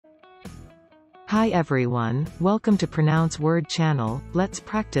Hi everyone, welcome to Pronounce Word channel. Let's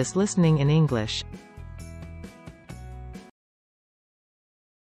practice listening in English.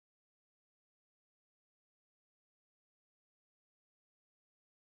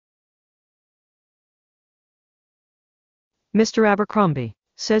 Mr. Abercrombie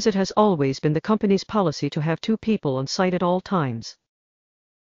says it has always been the company's policy to have 2 people on site at all times.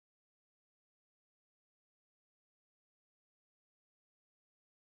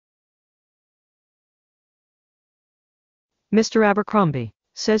 Mr. Abercrombie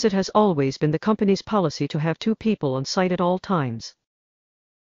says it has always been the company's policy to have 2 people on site at all times.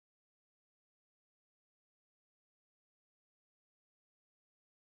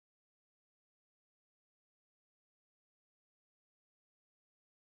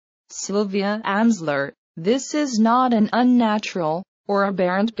 Sylvia Ansler, this is not an unnatural or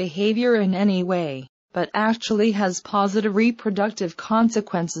aberrant behavior in any way, but actually has positive reproductive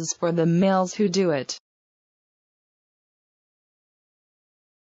consequences for the males who do it.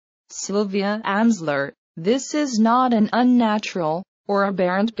 Sylvia Ansler, this is not an unnatural or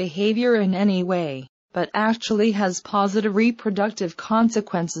aberrant behavior in any way, but actually has positive reproductive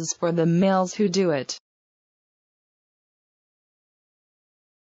consequences for the males who do it.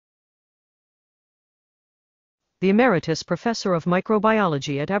 The emeritus professor of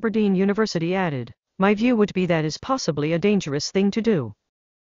microbiology at Aberdeen University added, "My view would be that is possibly a dangerous thing to do."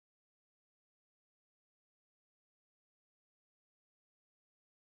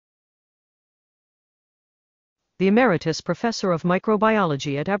 The emeritus professor of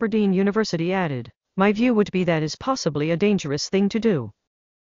microbiology at Aberdeen University added, "My view would be that is possibly a dangerous thing to do."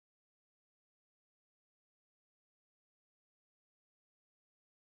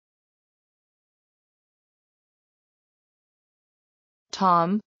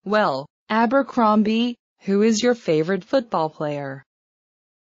 Tom, well, Abercrombie, who is your favorite football player?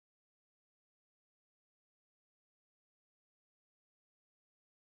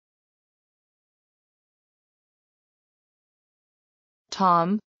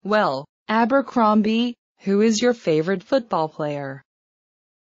 Tom, well, Abercrombie, who is your favorite football player?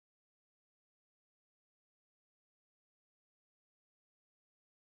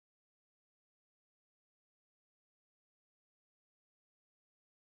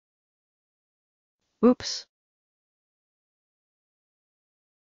 Oops.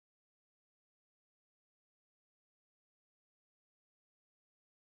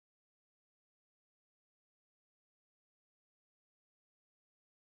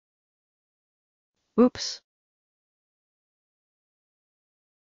 Oops.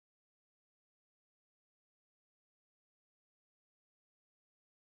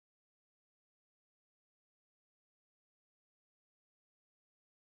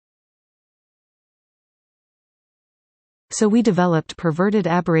 So we developed perverted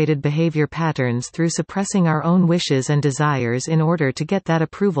aberrated behavior patterns through suppressing our own wishes and desires in order to get that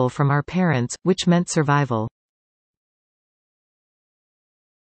approval from our parents, which meant survival.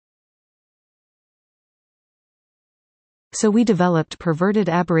 So we developed perverted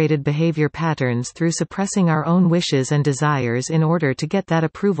aberrated behavior patterns through suppressing our own wishes and desires in order to get that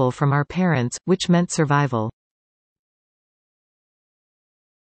approval from our parents, which meant survival.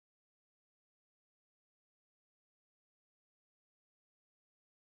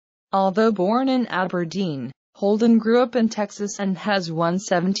 Although born in Aberdeen, Holden grew up in Texas and has won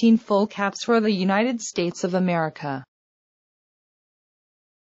 17 full caps for the United States of America.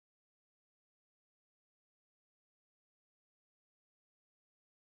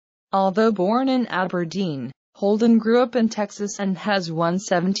 Although born in Aberdeen, Holden grew up in Texas and has won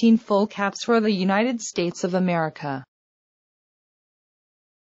 17 full caps for the United States of America.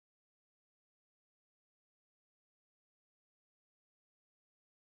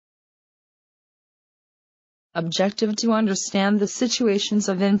 Objective: to understand the situations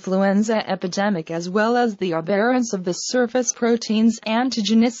of influenza epidemic as well as the aberrance of the surface protein's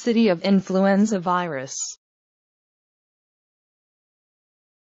antigenicity of influenza virus.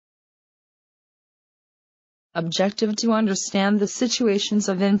 Objective: to understand the situations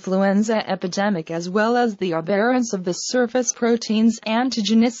of influenza epidemic as well as the aberrance of the surface protein's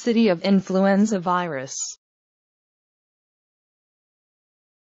antigenicity of influenza virus.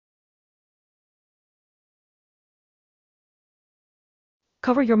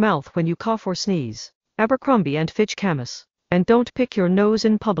 Cover your mouth when you cough or sneeze. Abercrombie and Fitch Camus. And don't pick your nose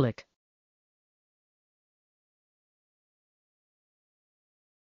in public.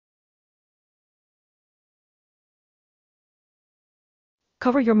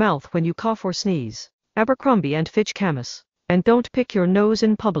 Cover your mouth when you cough or sneeze. Abercrombie and Fitch Camus. And don't pick your nose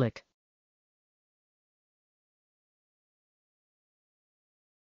in public.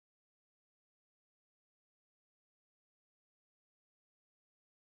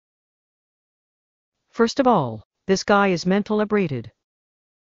 First of all, this guy is mental aberrated.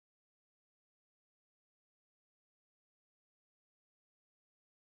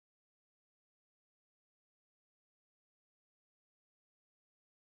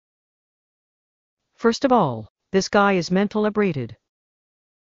 First of all, this guy is mental aberrated.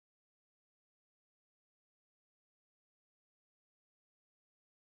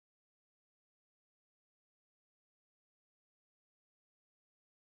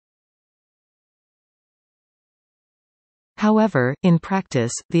 However, in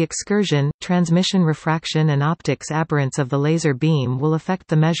practice, the excursion, transmission refraction and optics aberrance of the laser beam will affect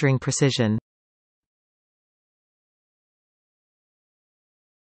the measuring precision.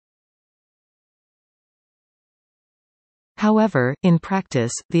 However, in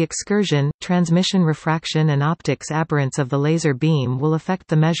practice, the excursion, transmission refraction and optics aberrance of the laser beam will affect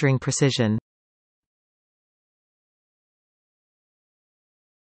the measuring precision.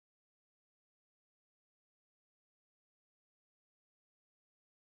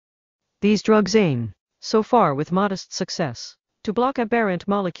 These drugs aim, so far with modest success, to block aberrant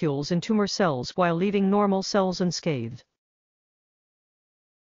molecules in tumor cells while leaving normal cells unscathed.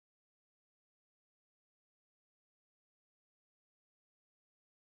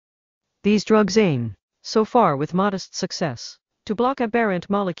 These drugs aim, so far with modest success, to block aberrant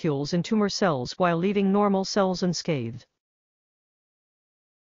molecules in tumor cells while leaving normal cells unscathed.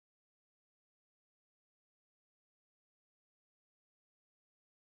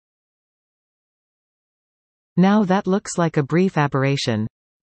 Now that looks like a brief aberration.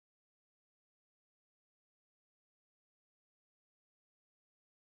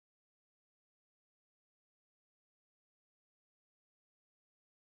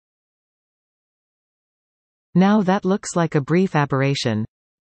 Now that looks like a brief aberration.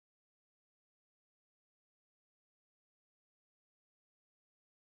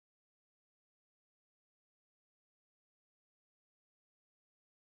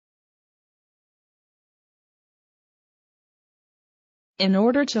 In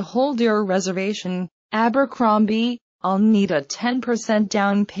order to hold your reservation, Abercrombie, I'll need a 10%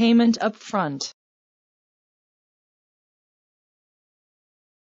 down payment up front.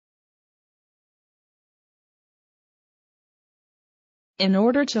 In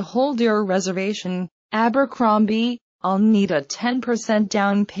order to hold your reservation, Abercrombie, I'll need a 10%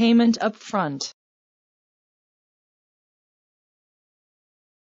 down payment up front.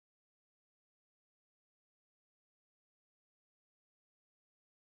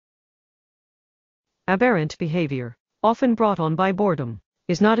 Aberrant behavior, often brought on by boredom,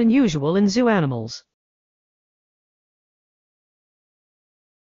 is not unusual in zoo animals.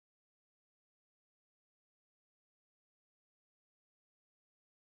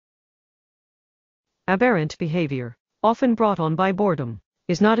 Aberrant behavior, often brought on by boredom,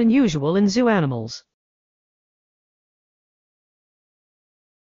 is not unusual in zoo animals.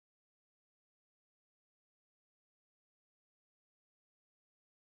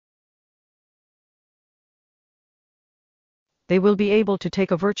 They will be able to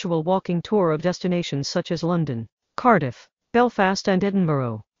take a virtual walking tour of destinations such as London, Cardiff, Belfast and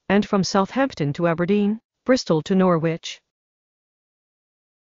Edinburgh, and from Southampton to Aberdeen, Bristol to Norwich.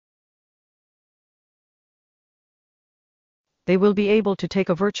 They will be able to take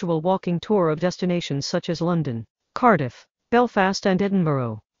a virtual walking tour of destinations such as London, Cardiff, Belfast and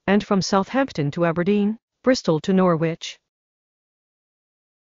Edinburgh, and from Southampton to Aberdeen, Bristol to Norwich.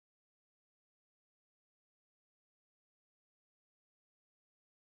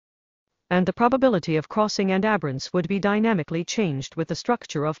 And the probability of crossing and aberrance would be dynamically changed with the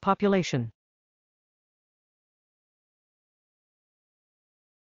structure of population.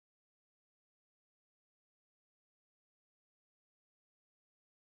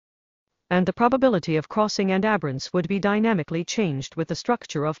 And the probability of crossing and aberrance would be dynamically changed with the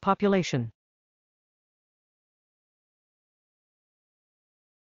structure of population.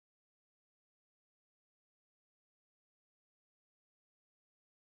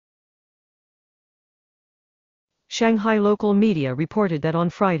 Shanghai local media reported that on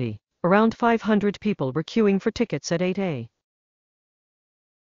Friday, around 500 people were queuing for tickets at 8A.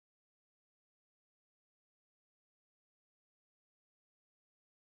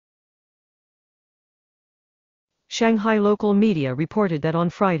 Shanghai local media reported that on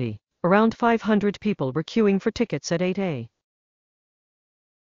Friday, around 500 people were queuing for tickets at 8A.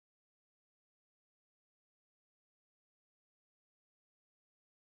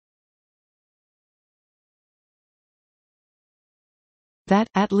 That,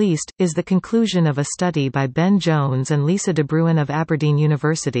 at least, is the conclusion of a study by Ben Jones and Lisa De Bruin of Aberdeen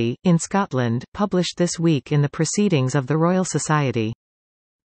University, in Scotland, published this week in the Proceedings of the Royal Society.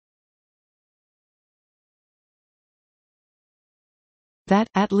 That,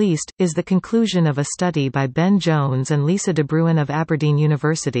 at least, is the conclusion of a study by Ben Jones and Lisa de Bruin of Aberdeen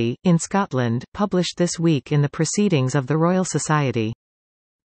University, in Scotland, published this week in the Proceedings of the Royal Society.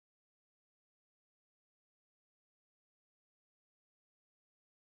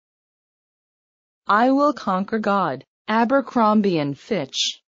 I will conquer God, Abercrombie and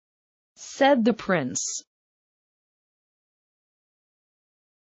Fitch, said the prince.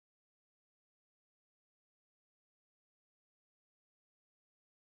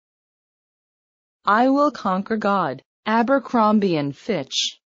 I will conquer God, Abercrombie and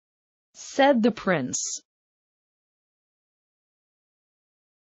Fitch, said the prince.